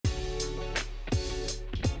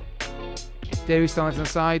Davies still left on the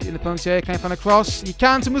side in the punch here. Can I find a cross? You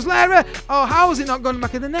can't. And Muslera. Oh, how is it not going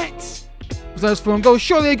back in the net? Muslera's phone goal.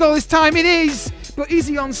 Surely a goal this time. It is. But is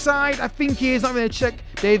he onside? I think he is. Not really a check.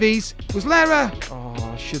 Davies. Muslera.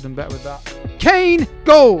 Oh, I should have done better with that. Kane.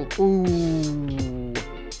 Goal. Ooh.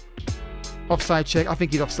 Offside check. I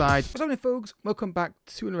think he's offside. What's happening, folks? Welcome back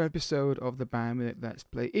to another episode of the Bayern Munich Let's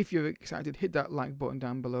Play. If you're excited, hit that like button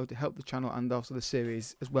down below to help the channel and also the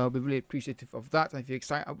series as well. We're really appreciative of that. And if you're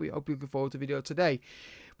excited, I hope you're looking forward to the video today.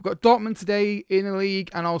 We've got Dortmund today in the league,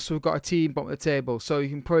 and also we've got a team bottom of the table. So you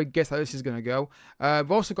can probably guess how this is going to go.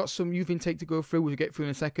 We've also got some youth intake to go through, which we'll get through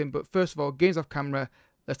in a second. But first of all, games off camera.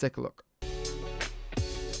 Let's take a look.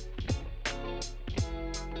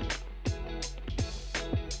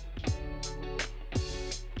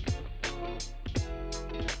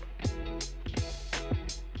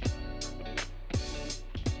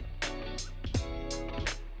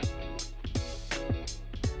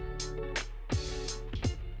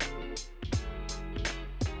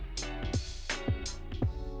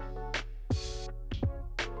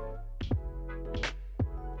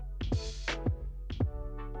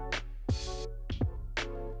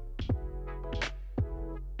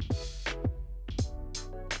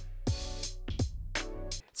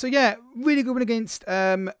 So yeah, really good win against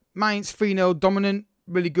Mainz, 3-0, dominant,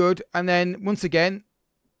 really good. And then once again,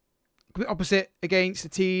 complete opposite against the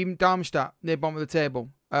team Darmstadt, near bottom of the table.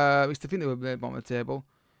 I used to think they were near bottom of the table.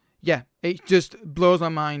 Yeah, it just blows my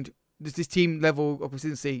mind. This team level of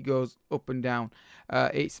consistency goes up and down.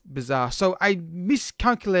 It's bizarre. So I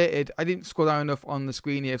miscalculated. I didn't scroll down enough on the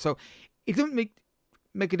screen here. So it doesn't make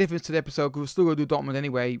a difference to the episode because we're still going to do Dortmund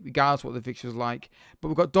anyway, regardless of what the fixture's like. But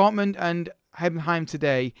we've got Dortmund and Heidenheim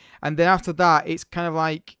today, and then after that it's kind of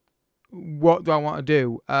like, what do I want to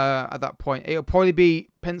do at that point? It'll probably be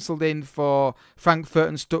penciled in for Frankfurt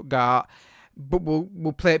and Stuttgart, but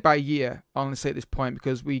we'll play it by year, honestly, at this point,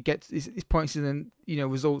 because we get this point season, you know,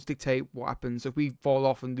 results dictate what happens. So if we fall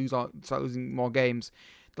off and start losing more games,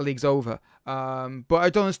 the league's over. But I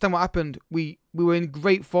don't understand what happened. We were in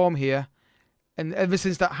great form here, and ever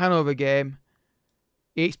since that Hanover game,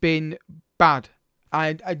 it's been bad.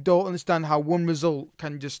 I don't understand how one result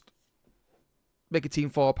can just make a team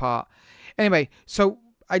fall apart. Anyway, so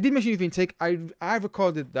I did mention youth intake. I've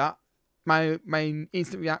recorded that, my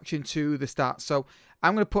instant reaction to the stats. So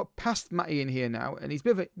I'm going to put past Matty in here now, and he's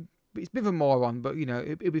a bit of a moron, but you know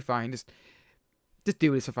it'll be fine. Just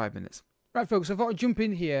do this for 5 minutes, right, folks? So I thought I'd jump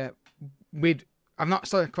in here with. I've not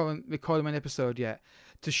started recording my episode yet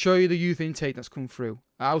to show you the youth intake that's come through.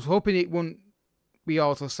 I was hoping it wouldn't be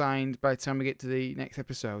auto signed by the time we get to the next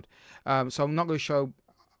episode, so I'm not going to show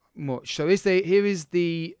much. So here is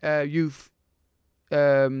the youth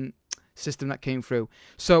system that came through.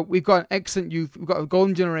 So we've got an excellent youth. We've got a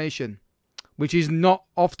golden generation, which is not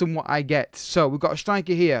often what I get. So we've got a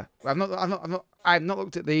striker here. I've not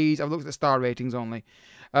looked at these. I've looked at the star ratings only.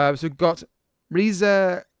 So we've got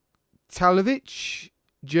Riza Talovic,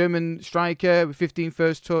 German striker with 15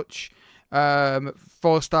 first touch,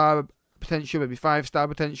 4-star potential, maybe 5-star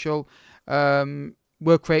potential.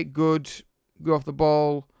 Work rate good, go off the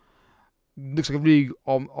ball. Looks like a really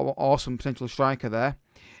awesome potential striker there.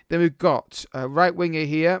 Then we've got a right winger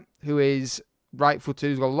here who is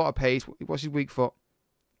right-footed, who's got a lot of pace. What's his weak foot?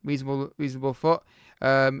 Reasonable foot.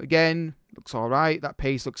 Again, looks all right. That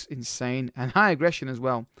pace looks insane, and high aggression as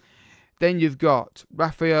well. Then you've got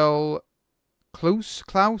Raphael Klaus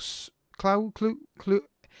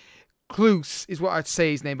is what I'd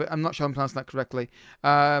say his name, but I'm not sure I'm pronouncing that correctly.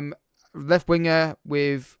 Left winger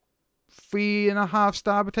with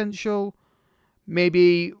 3.5-star potential,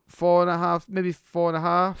 maybe 4.5, maybe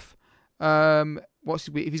 4.5. What's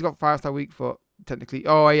his weak? If he's got 5-star weak foot, technically.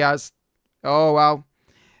 Oh, he has. Oh, wow.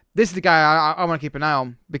 This is the guy I want to keep an eye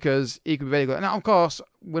on because he could be very good. And of course,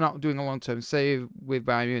 we're not doing a long-term save with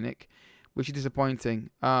Bayern Munich, which is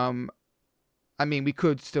disappointing. I mean, we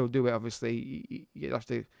could still do it, obviously. You'd have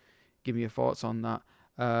to give me your thoughts on that.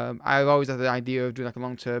 I always had the idea of doing like a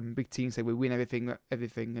long-term big team, say we win everything,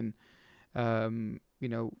 and you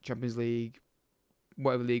know, Champions League,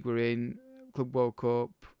 whatever league we're in, Club World Cup,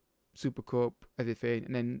 Super Cup, everything,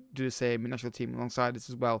 and then do the same in national team alongside this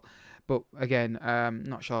as well. But again,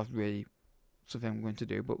 not sure it's really something I'm going to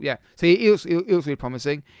do. But yeah, so it looks really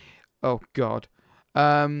promising. Oh God,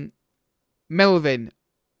 Melvin,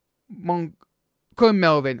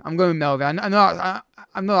 Melvin. I'm going Melvin. I know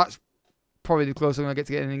that's probably the closest I'm going to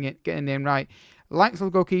get getting a name right. Likes the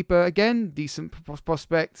goalkeeper again, decent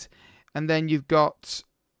prospect, and then you've got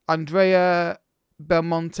Andrea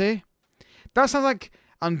Belmonte. That sounds like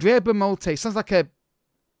Andrea Belmonte. Sounds like a.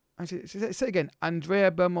 Say it again,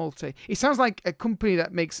 Andrea Belmonte. It sounds like a company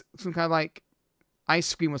that makes some kind of like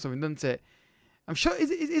ice cream or something, doesn't it? I'm sure.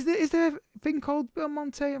 Is there a thing called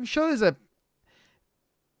Belmonte? I'm sure there's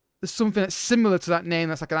something that's similar to that name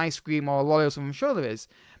that's like an ice cream or a lolly or something. I'm sure there is.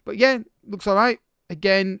 But yeah, looks all right.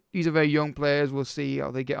 Again, these are very young players. We'll see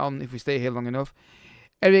how they get on if we stay here long enough.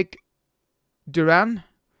 Eric Duran,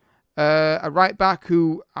 a right back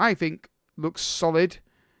who I think looks solid.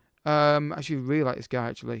 I actually really like this guy,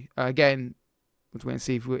 actually. Again, let's wait and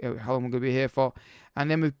see how long we're going to be here for. And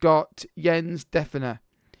then we've got Jens Defener,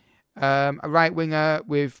 a right winger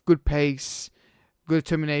with good pace, good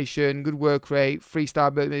determination, good work rate, 3-star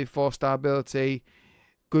ability, maybe 4-star ability,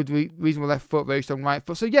 good reasonable left foot, very strong right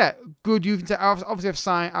foot. So yeah, good youth. Obviously,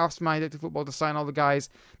 I've asked my director of football to sign all the guys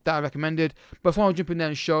that I recommended. But before I jump in there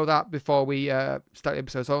and show that before we start the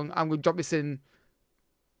episode, so I'm going to drop this in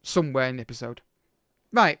somewhere in the episode.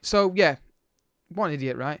 Right, so yeah, what an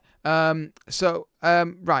idiot, right? Right,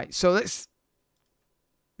 so let's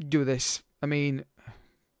do this. I mean,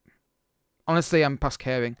 honestly, I'm past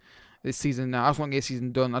caring this season now. I just want to get the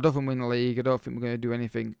season done. I don't think we're in the league. I don't think we're going to do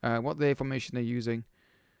anything. What the formation they're using?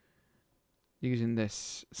 Using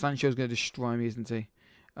this. Sancho's going to destroy me, isn't he?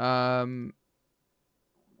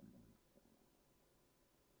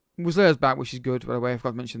 Muslera's back, which is good, by the way. I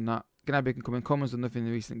forgot to mention that. Gnabry can come in. Coleman's done nothing in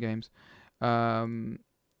the recent games. So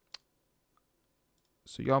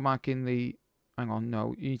you're marking the... Hang on,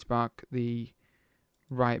 no. You need to mark the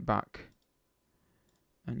right back.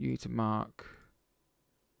 And you need to mark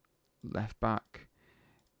left back.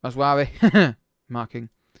 That's Wari. Marking.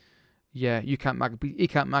 Yeah, you can't mark he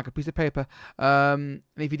can't mark a piece of paper. And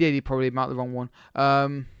if he did, he'd probably mark the wrong one.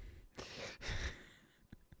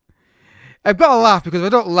 I've got to laugh, because if I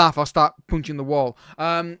don't laugh, I'll start punching the wall.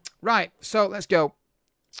 Right, so let's go.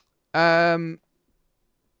 Yeah.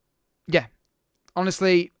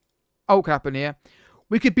 Honestly, what could happen here?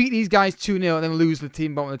 We could beat these guys 2-0 and then lose the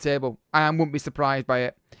team bottom of the table. I wouldn't be surprised by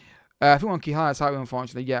it. I think on key highlights,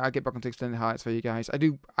 unfortunately. Yeah, I'll get back onto extended highlights for you guys.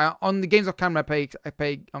 On the games off camera, I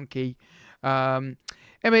pay on key. Anyway,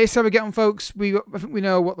 let's see how we get on, folks. I think we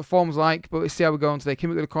know what the form's like, but let's see how we're going today.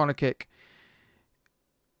 Kimmich with a corner kick.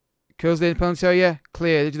 Curls in the penalty area.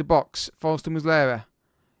 Clear. Edge of the box. Falls to Muslera.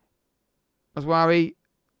 Aswari,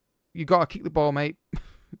 you got to kick the ball, mate.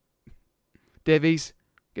 Davies,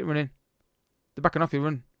 get running. They're backing off your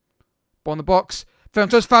run. Ball in the box.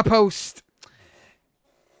 Ferranto's far post.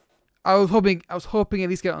 I was hoping at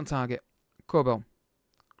least get it on target. Corbell.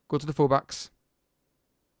 Go to the fullbacks.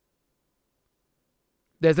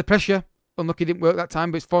 There's the pressure. Unlucky it didn't work that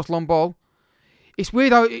time, but it's forced long ball. It's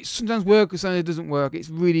weird how it sometimes works and sometimes it doesn't work. It's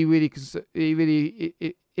really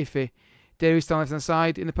iffy. Davies still left hand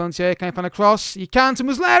side in the penalty area. Can I find a cross? You can to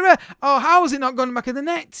Muslera. Oh, how has it not gone back in the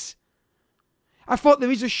net? I thought there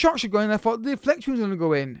was a shot should go in. I thought the deflection was going to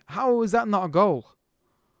go in. How was that not a goal?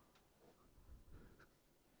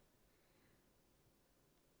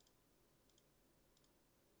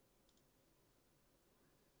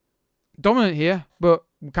 Dominant here, but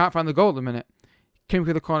we can't find the goal at the minute. Came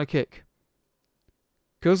with a corner kick.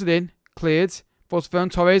 Curls it in. Cleared. Falls to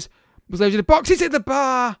Ferran Torres. Muslera in the box. He's hit the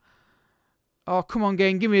bar. Oh, come on,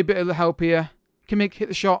 game. Give me a bit of help here. Kimmich, hit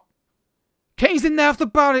the shot. Kane's in there off the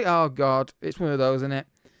bar. Oh, God. It's one of those, isn't it?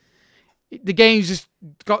 The game's just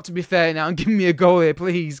got to be fair now and give me a goal here,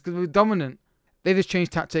 please, because we're dominant. They've just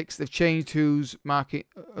changed tactics. They've changed who's marking,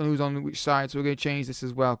 who's on which side, so we're going to change this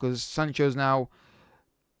as well, because Sancho's now...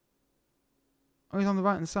 Oh, he's on the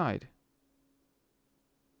right-hand side.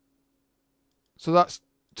 So that's...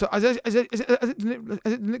 So has it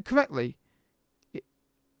done it correctly?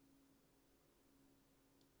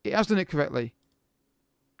 It has done it correctly.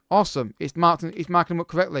 Awesome. It's marking them up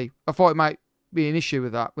correctly. I thought it might be an issue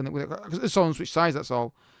with that. Because it's on switch sides, that's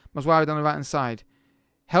all. Maswari down the right-hand side.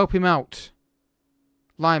 Help him out.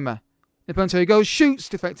 Lima. The penalty goes, shoots,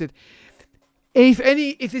 deflected.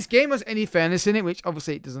 If this game has any fairness in it, which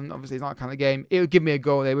obviously it doesn't, obviously it's not that kind of game, it would give me a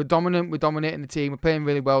goal there. We're dominant, we're dominating the team, we're playing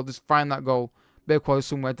really well, just find that goal. Bit of quality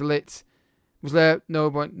somewhere, delete. Was there no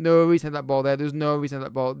reason to have that ball there? There's no reason to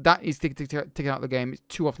have that ball. That is taking out the game. It's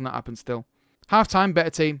too often that happens still. Half time, better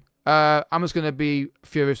team. I'm just going to be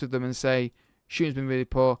furious with them and say, shooting's been really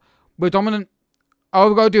poor. We're dominant. All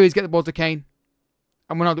we've got to do is get the ball to Kane.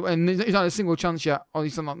 And we're not, and he's not a single chance yet. Or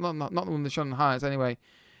he's not the one that's showing the highlights anyway.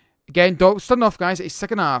 Again, don't stand off, guys. It's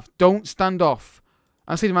second half. Don't stand off.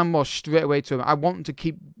 I see the man more straight away to him. I want him to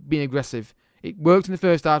keep being aggressive. It worked in the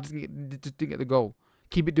first half, just didn't get the goal.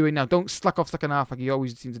 Keep it doing now. Don't slack off second half like he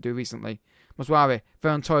always seems to do recently. Maswari,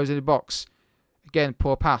 Ferran Torres in the box. Again,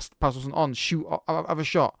 poor pass. Pass wasn't on. Shoot, have a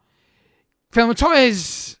shot. Ferran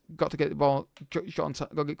Torres got to get the ball. Got to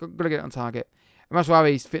get it on target.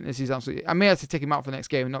 Maswari's fitness is absolutely... I may have to take him out for the next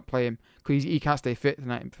game and not play him because he can't stay fit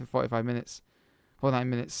tonight for 45 minutes. 49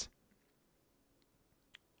 minutes.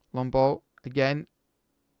 Long ball again.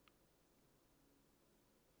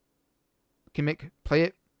 Kimmich, play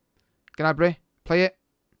it. Gnabry, play it.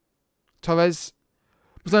 Torres.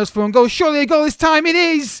 Muslera's for one goal. Surely a goal this time. It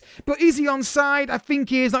is! But is he onside? I think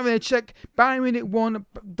he is. Not really a check. Bayern Munich 1,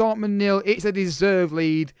 Dortmund 0. It's a deserved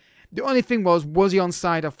lead. The only thing was he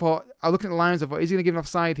onside? I was looking at the lines. I thought, is he going to give an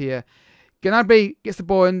offside here? Gnabry gets the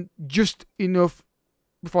ball in just enough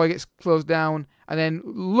before he gets closed down. And then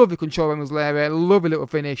lovely control by Muslera. Lovely little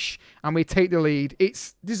finish. And we take the lead.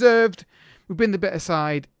 It's deserved. We've been the better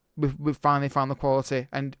side. We've finally found the quality.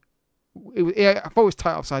 And I thought it was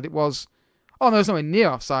tight offside. It was. Oh, no, it's nowhere near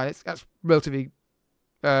offside. That's relatively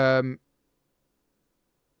not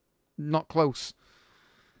close.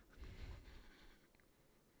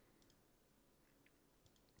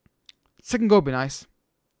 Second goal would be nice.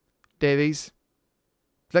 Davies.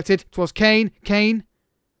 Deflected towards Kane. Kane.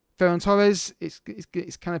 Ferran Torres. It's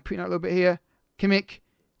kind of putting out a little bit here. Kimmich.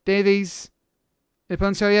 Davies. In the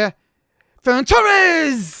penalty area. Ferran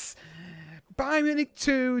Torres! Bayern Munich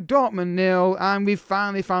 2, Dortmund 0, and we've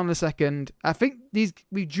finally found the second. I think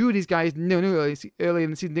we drew these guys early in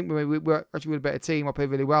the season, didn't we? We were actually with a better team. We played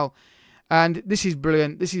really well. And this is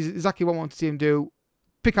brilliant. This is exactly what I want to see him do.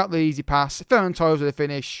 Pick out the easy pass. Ferran Torres with a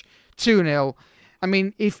finish. 2-0. I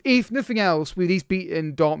mean, if nothing else, we've at least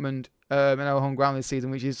beaten Dortmund in our home ground this season,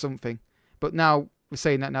 which is something. But now, we're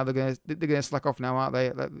saying that now, they're gonna slack off now, aren't they?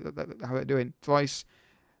 How they're doing. Twice.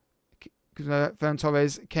 Ferran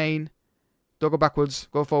Torres, Kane. Don't go backwards.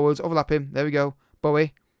 Go forwards. Overlap him. There we go.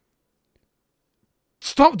 Bowie.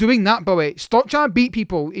 Stop doing that, Bowie. Stop trying to beat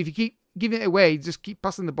people. If you keep giving it away, just keep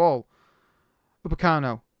passing the ball.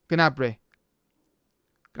 Upacano. Gnabry.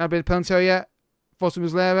 Gnabry the penalty area. Force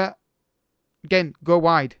Muslera. Again, go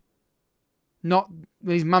wide. Not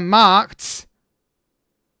when he's man marked.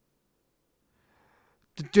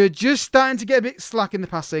 They're just starting to get a bit slack in the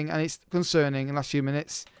passing, and it's concerning in the last few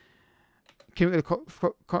minutes. Kim with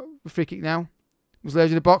a free kick now. Muslera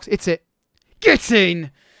in the box. It's it. Get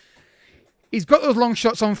in! He's got those long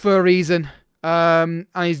shots on for a reason. And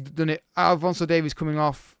he's done it. Alphonso Davies coming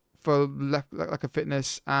off for like a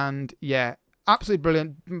fitness. And yeah, absolutely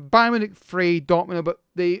brilliant. Bayern Munich 3, Dortmund, but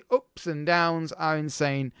the ups and downs are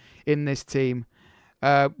insane in this team.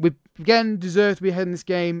 We again deserve to be ahead in this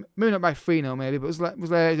game. Maybe not by 3-0 maybe, but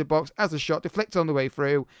Muslera in the box as a shot. Deflects on the way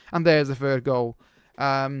through. And there's the third goal.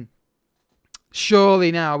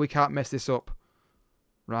 Surely now we can't mess this up.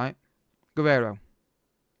 Right? Guerrero.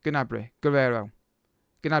 Gnabry. Guerrero.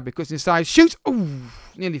 Gnabry cuts inside. Shoots! Ooh!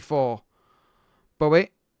 Nearly 4.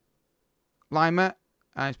 Bowie. Lima.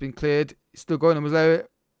 And it's been cleared. It's still going on. Was there?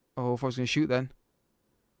 Oh, I thought I was going to shoot then.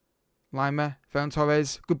 Lima. Ferran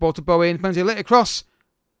Torres. Good ball to Bowie. Penalty. Let it cross.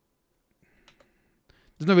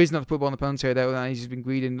 There's no reason not to put the ball on the penalty there. He's just been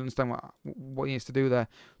greedy and understand what he needs to do there.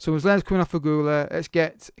 So Muslera's coming off for Gula. Let's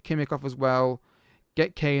get Kimmich off as well.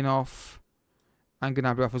 Get Kane off. And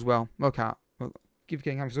Gnabry off as well. Okay. Well, give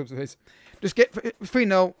Kane some subs of his. Just get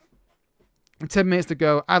 3-0. 10 minutes to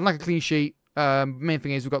go. I'd like a clean sheet. Main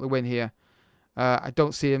thing is we've got the win here. I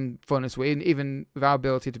don't see him throwing this away. Even with our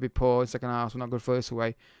ability to be poor in second half, we're not going to throw this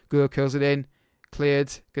away. Gula curls it in.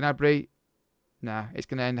 Cleared. Gnabry. Nah, it's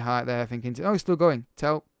going to end high there, I think. Oh, it's still going.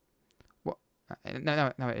 Tell. What?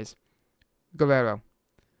 No, it is. Guerrero.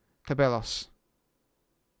 Cabellos.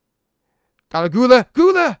 Gula!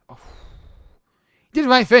 Oh. He did the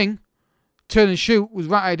right thing. Turn and shoot was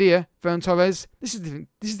the right idea. Ferran Torres. This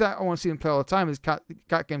is that I want to see him play all the time. His cat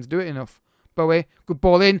games do it enough. Bowie. Good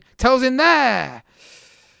ball in. Tells in there.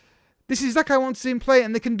 This is exactly how I want to see him play,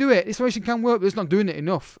 and they can do it. This formation can work, but it's not doing it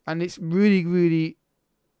enough. And it's really, really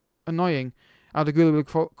annoying. Gula with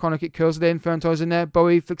a corner kick curls it in. Ferran Torres in there.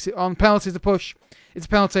 Bowie flicks it on. Penalty to push. It's a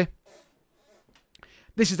penalty.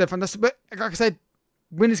 This is a fantastic. But like I said,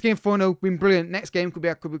 win this game 4-0. Been brilliant. Next game could be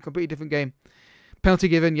a completely different game. Penalty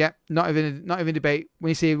given. Yeah, not even debate.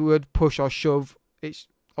 When you see the word push or shove, it's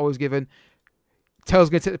always given. Tell's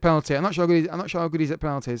going to take the penalty. I'm not sure how good he's at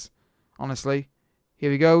penalties. Honestly,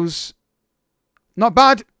 here he goes. Not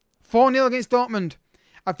bad. 4-0 against Dortmund.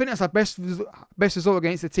 I think that's our best result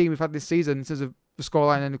against the team we've had this season in terms of the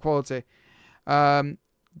scoreline and the quality.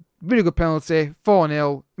 Really good penalty.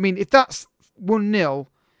 4-0. I mean, if that's 1-0,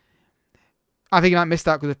 I think he might miss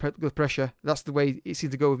that because of pressure. That's the way it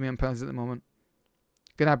seems to go with me on penalties at the moment.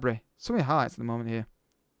 Gnabry. So many highlights at the moment here.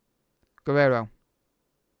 Guerrero.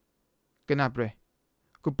 Gnabry.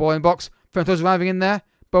 Good ball in box. Ferran Torres arriving in there.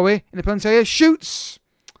 Bowie in the penalty area. Shoots!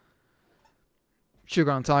 Should have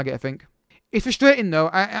gone on target, I think. It's frustrating though.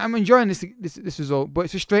 I'm enjoying this result, but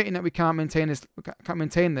it's frustrating that we can't maintain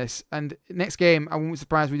this. And next game, I won't be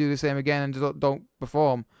surprised if we do the same again and just don't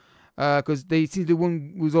perform, because they seem to do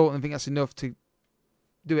one result and I think that's enough to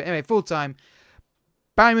do it. Anyway, full time.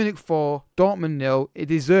 Bayern Munich 4, Dortmund 0. A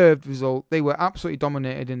deserved result. They were absolutely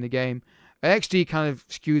dominated in the game. XG kind of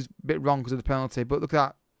skews a bit wrong because of the penalty, but look at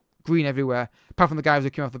that. Green everywhere. Apart from the guys who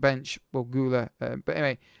came off the bench. Well, Gula. But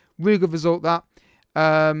anyway, really good result that.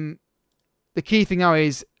 The key thing now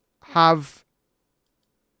is have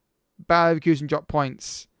Bayer Leverkusen drop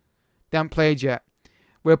points. They haven't played yet.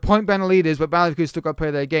 We're a point behind the leaders, but Bayer Leverkusen still got to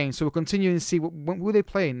play their game. So we're continuing to see who are they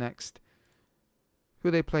playing next. Who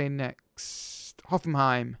are they playing next?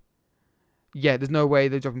 Hoffenheim. Yeah, there's no way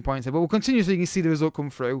they're dropping points there. But we'll continue so you can see the result come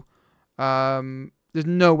through. There's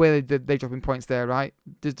no way they're dropping points there, right?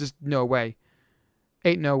 There's just no way.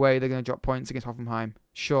 Ain't no way they're going to drop points against Hoffenheim.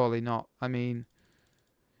 Surely not. I mean,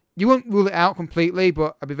 you won't rule it out completely,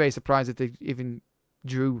 but I'd be very surprised if they even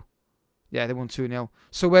drew. Yeah, they won 2-0.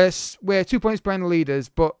 So we're 2 points behind the leaders,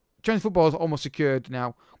 but Chinese football is almost secured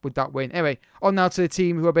now with that win. Anyway, on now to the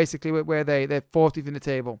team who are basically where they're 40th in the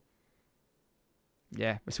table.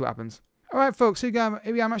 Yeah, let's see what happens. Alright folks, here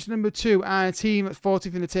we are, match number 2, and a team at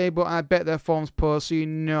 40th in the table, and I bet their form's poor, so you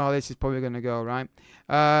know this is probably going to go, right?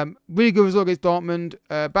 Really good result against Dortmund.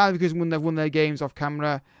 Bayern Leverkusen they've won their games off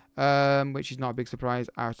camera, which is not a big surprise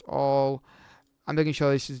at all. I'm making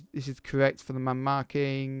sure this is correct for the man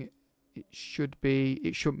marking. It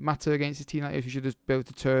shouldn't matter against a team like this. We should just be able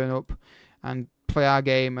to turn up and play our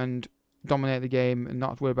game and dominate the game and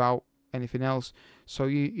not worry about anything else. So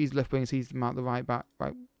he's left wing, so he's the right back.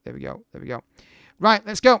 Right, there we go. There we go. Right,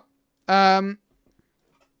 let's go. Yeah,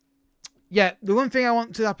 the one thing I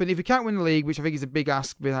want to happen, if we can't win the league, which I think is a big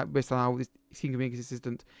ask based on how this team can be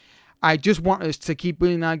consistent, I just want us to keep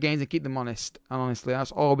winning our games and keep them honest. And honestly,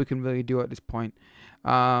 that's all we can really do at this point.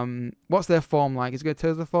 What's their form like? Is it going to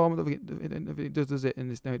tell us the form? I don't think it does it in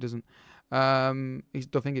this? No, it doesn't. I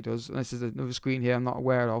don't think it does. And this is another screen here I'm not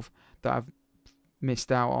aware of that I've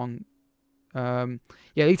missed out on.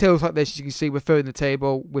 Yeah, league tables like this, as you can see, we're third in the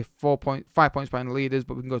table with 5 points behind the leaders,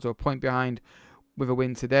 but we can go to a point behind with a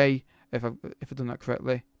win today if I've done that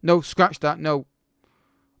correctly. No, scratch that. No,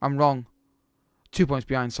 I'm wrong. 2 points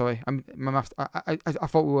behind. Sorry, my math. I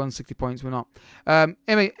thought we were on 60 points. We're not.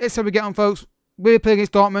 Anyway, let's how we get on, folks. We're playing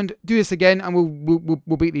against Dortmund. Do this again, and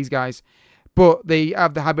we'll beat these guys. But they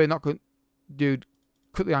have the habit of not good. Dude,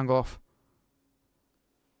 cut the angle off.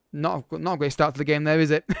 Not a great start to the game there,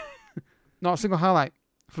 is it? Not a single highlight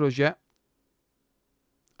for us yet.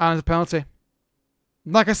 And there's a penalty.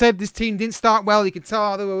 Like I said, this team didn't start well. You can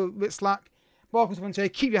tell they were a bit slack. Ball comes up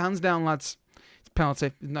and keep your hands down, lads. It's a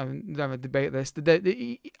penalty. There's no debate this. One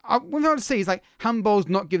thing I want to see is like handball's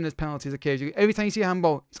not giving us penalties occasionally. Every time you see a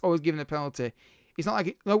handball, it's always giving a penalty. It's not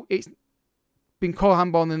like it's been called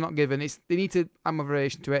handball and they're not given. They need to add more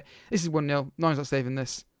variation to it. This is 1-0. No one's not saving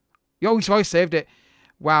this. Yo, we always saved it.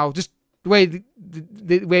 Wow, just the way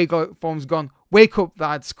the way form's gone. Wake up,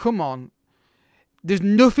 lads. Come on. There's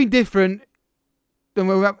nothing different than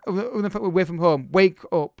we're away from home. Wake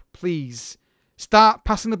up, please. Start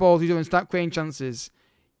passing the ball to each other and start creating chances.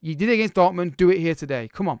 You did it against Dortmund. Do it here today.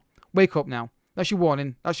 Come on. Wake up now. That's your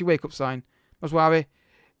warning. That's your wake up sign. That's why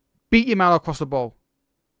beat your man across the ball.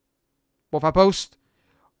 Both our post.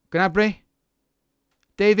 Gnabry.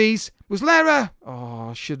 Davies. Muslera.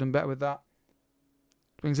 Oh, should have done better with that.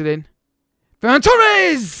 Brings it in. Ferran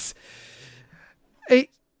Torres!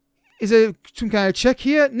 Is there some kind of check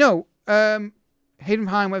here? No.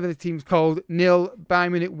 Heidenheim, whatever the team's called, 0,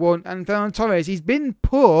 Bayern Munich 1, and Ferran Torres, he's been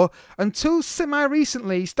poor until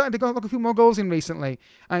semi-recently. He's started to go like a few more goals in recently.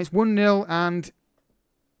 And it's 1-0, and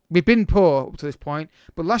we've been poor up to this point.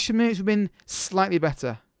 But last few minutes we've been slightly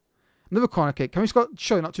better. Another corner kick. Can we score?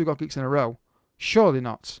 Surely not 2 goal kicks in a row. Surely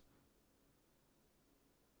not.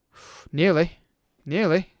 Nearly.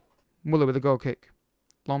 Nearly. Muller with a goal kick.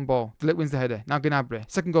 Long ball. De Ligt wins the header. Now Gnabry.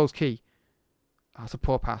 Second goal's key. Oh, that's a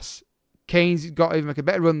poor pass. Kane's got to even make a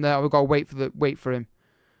better run there, or we've got to wait for him.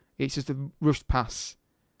 It's just a rushed pass.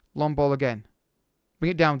 Long ball again.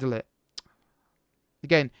 Bring it down, De Ligt.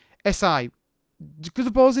 Again, SI. Because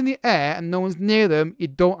the ball's in the air and no one's near them, you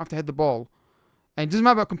don't have to head the ball. And it doesn't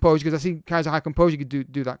matter about composure, because I see guys of high composure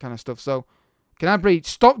could do that kind of stuff. So, Gnabry,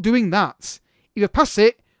 stop doing that. Either pass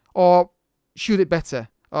it or shoot it better.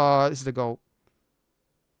 Oh, this is a goal.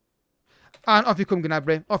 And off you come,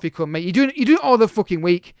 Gnabry. Off you come, mate. You do it all the fucking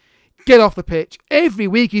week. Get off the pitch. Every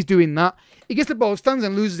week he's doing that. He gets the ball, stands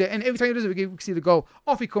and loses it, and every time he does it, we can see the goal.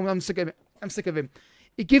 Off he comes. I'm sick of him.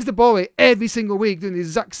 He gives the ball away every single week, doing the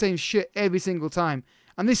exact same shit every single time.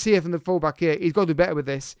 And this here from the fullback here, he's got to do better with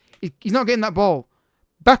this. He's not getting that ball.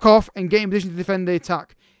 Back off and get in position to defend the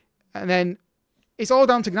attack. And then it's all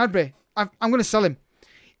down to Gnabry. I'm going to sell him.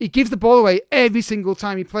 He gives the ball away every single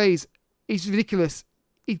time he plays. It's ridiculous.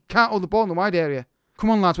 He can't hold the ball in the wide area. Come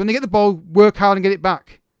on, lads. When they get the ball, work hard and get it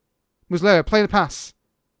back. Muslera, play the pass.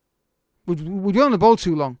 We're on the ball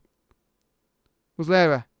too long.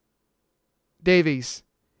 Muslera. Davies.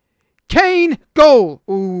 Kane! Goal!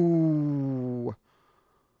 Ooh.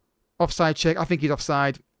 Offside check. I think he's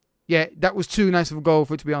offside. Yeah, that was too nice of a goal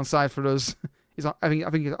for it to be onside for us. I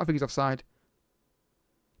think he's offside.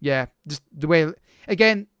 Yeah, just the way...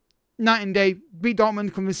 Again, night and day. Beat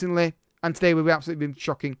Dortmund convincingly. And today we've absolutely been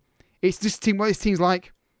shocking. It's just what this team's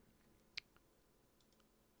like.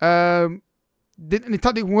 The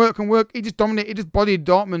tactic can work. He just dominated. He just bodied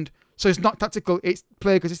Dortmund. So it's not tactical. It's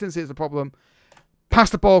player consistency is the problem.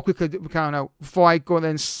 Pass the ball quickly, Riccardo, before I go and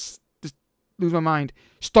then just lose my mind.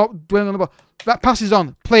 Stop dwelling on the ball. That pass is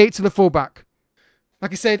on. Play it to the fullback.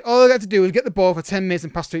 Like I said, all I got to do is get the ball for 10 minutes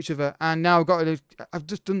and pass to each other. And now I've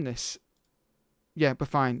just done this. Yeah, but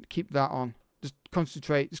fine. Keep that on. Just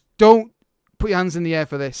concentrate. Just don't put your hands in the air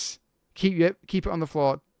for this. Keep it on the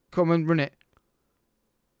floor. Come and run it.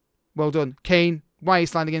 Well done. Kane, why are you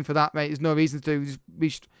sliding in for that, mate? There's no reason to.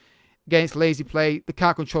 Just again, it's lazy play. They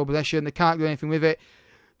can't control possession. They can't do anything with it.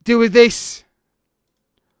 Deal with this.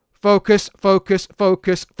 Focus, focus,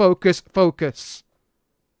 focus, focus, focus.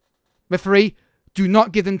 Referee, do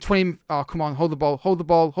not give them 20... Oh, come on. Hold the ball. Hold the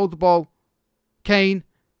ball. Hold the ball. Kane.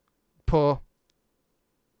 Poor.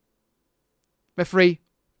 Referee,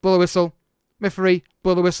 blow the whistle. Referee,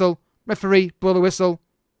 blow the whistle. Referee, blow the whistle.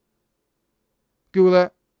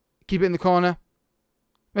 Gula, keep it in the corner.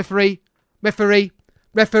 Referee, referee,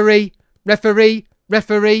 referee, referee,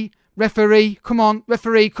 referee, referee. Come on,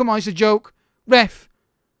 referee, come on, it's a joke. Ref,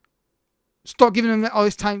 stop giving them all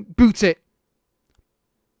this time. Boot it.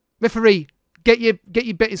 Referee, get your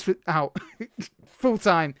betters out. Full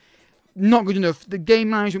time. Not good enough. The game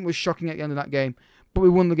management was shocking at the end of that game, but we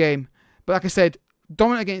won the game. But like I said,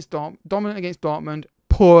 dominant against Dortmund,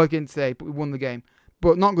 poor again today, but we won the game.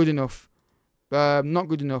 But not good enough. Not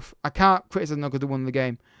good enough. I can't criticise them because they won the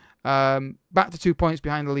game. Back to 2 points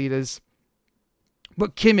behind the leaders.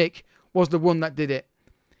 But Kimmich was the one that did it.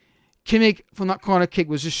 Kimmich from that corner kick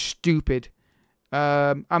was just stupid.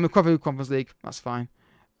 I'm a Conference League. That's fine.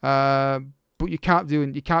 But you can't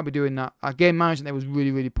be doing that. Our game management there was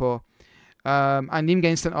really, really poor. And him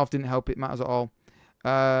getting sent off didn't help it matters at all.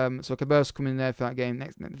 So Cabell's coming in there for that game,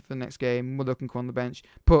 for the next game. Mother can come on the bench.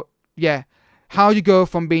 But yeah, how do you go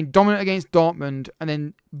from being dominant against Dortmund and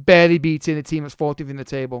then barely beating a team that's 40th in the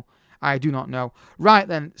table? I do not know. Right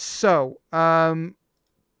then, so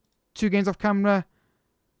 2 games off camera,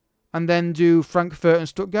 and then do Frankfurt and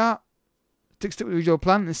Stuttgart. Stick with the usual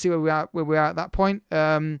plan and see where we are at that point.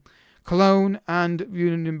 Cologne and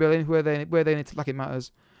Union Berlin, where they need to, like it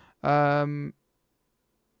matters.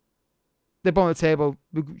 They're bottom of the table.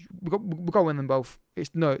 We've got to win them both. There's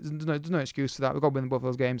no excuse for that. We've got to win both of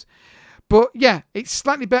those games. But yeah, it's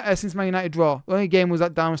slightly better since Man United draw. The only game was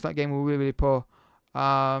that Darmstadt game. We were really, really poor.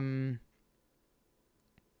 Apart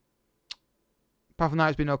from that,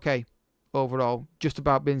 it's been okay overall. Just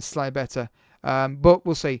about being slightly better. But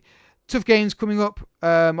we'll see. Tough games coming up.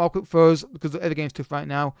 All quick for us because the other game's tough right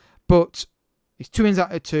now. But it's 2 wins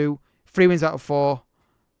out of 2, 3 wins out of 4.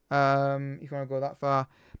 If you want to go that far.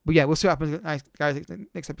 But yeah, we'll see what happens, guys,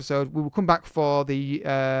 next episode. We will come back for the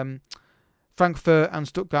Frankfurt and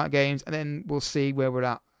Stuttgart games, and then we'll see where we're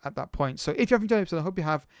at that point. So if you have enjoyed the episode, I hope you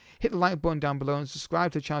have. Hit the like button down below and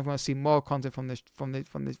subscribe to the channel if you want to see more content from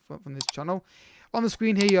this channel. On the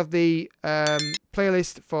screen here, you have the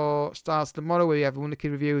playlist for Stars Tomorrow, where you have Wonder Kid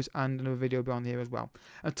reviews and another video beyond here as well.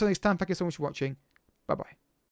 Until next time, thank you so much for watching. Bye bye.